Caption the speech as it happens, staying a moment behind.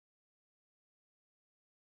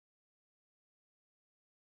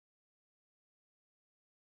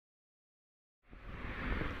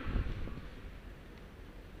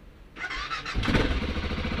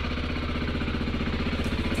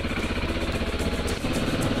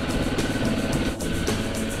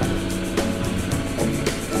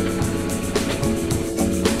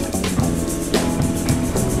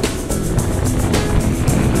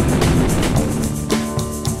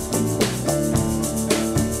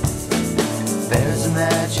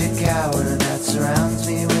magic hour that surrounds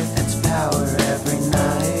me with its power every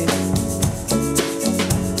night.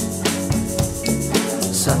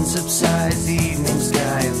 Sun subsides, the evening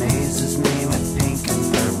sky amazes me with pink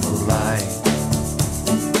and purple light.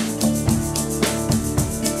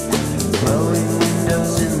 Glowing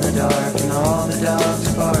windows in the dark and all the dogs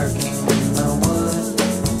are barking in the wood.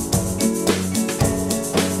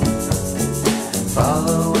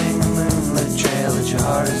 Following a moonlit trail, as your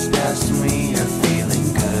heart is past me, you're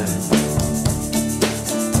feeling good.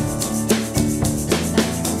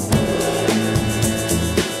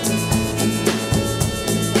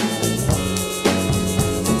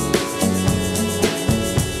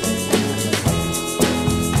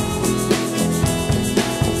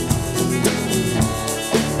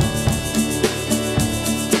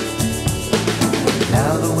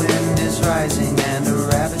 Now the wind is rising and a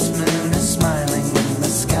rabbit's moon is smiling in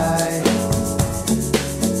the sky,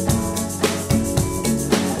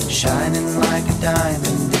 shining like a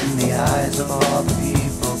diamond in the eyes of all the people.